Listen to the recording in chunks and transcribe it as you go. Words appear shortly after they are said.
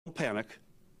Panic,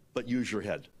 but use your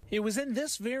head. It was in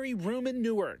this very room in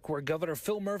Newark where Governor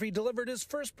Phil Murphy delivered his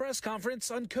first press conference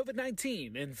on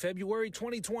COVID-19 in February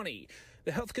 2020.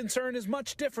 The health concern is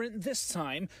much different this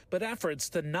time, but efforts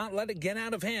to not let it get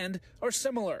out of hand are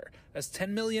similar, as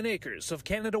 10 million acres of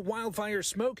Canada wildfire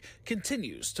smoke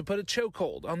continues to put a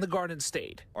chokehold on the Garden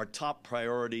State. Our top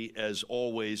priority, as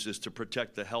always, is to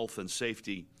protect the health and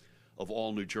safety of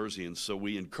all New Jerseyans, so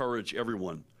we encourage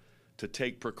everyone to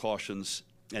take precautions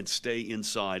and stay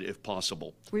inside if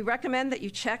possible. We recommend that you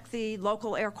check the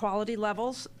local air quality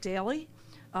levels daily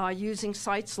using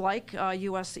sites like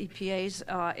US EPA's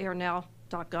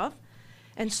airnow.gov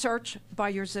and search by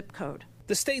your zip code.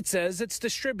 The state says it's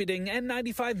distributing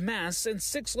N95 masks in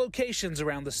 6 locations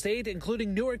around the state,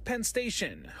 including Newark Penn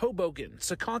Station, Hoboken,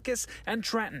 Secaucus, and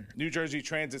Trenton. New Jersey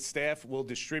Transit staff will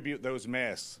distribute those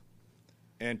masks.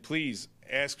 And please,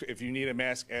 ask if you need a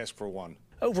mask, ask for one.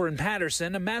 Over in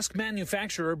Patterson, a mask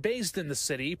manufacturer based in the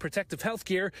city, Protective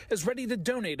Healthcare, is ready to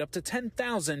donate up to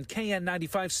 10,000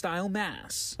 KN95-style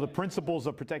masks. The principals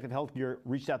of Protective Healthcare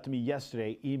reached out to me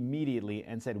yesterday immediately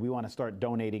and said we want to start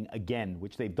donating again,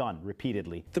 which they've done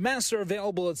repeatedly. The masks are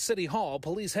available at City Hall,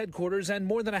 police headquarters, and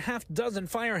more than a half dozen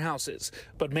firehouses.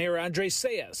 But Mayor Andres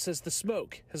Sayas says the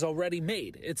smoke has already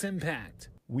made its impact.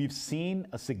 We've seen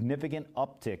a significant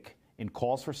uptick in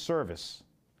calls for service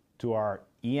to our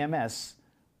EMS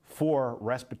for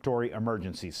respiratory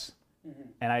emergencies.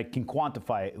 And I can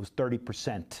quantify it was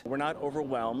 30%. We're not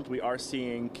overwhelmed. We are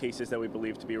seeing cases that we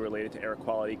believe to be related to air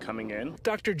quality coming in.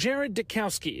 Dr. Jared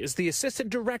Dukowski is the assistant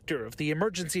director of the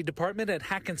emergency department at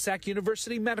Hackensack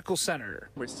University Medical Center.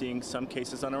 We're seeing some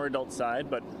cases on our adult side,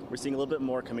 but we're seeing a little bit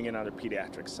more coming in on our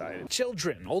pediatric side.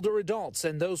 Children, older adults,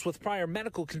 and those with prior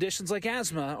medical conditions like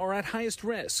asthma are at highest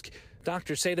risk.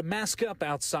 Doctors say to mask up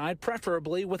outside,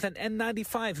 preferably with an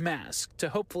N95 mask, to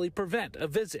hopefully prevent a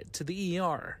visit to the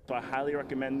ER. So I highly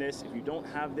recommend this. If you don't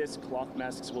have this, cloth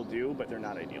masks will do, but they're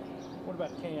not ideal. What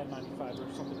about KN95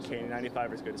 or something?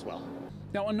 KN95 is good as well.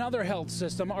 Now, another health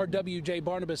system, RWJ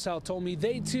Barnabas Health, told me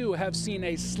they too have seen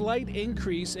a slight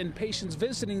increase in patients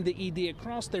visiting the ED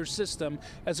across their system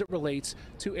as it relates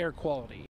to air quality.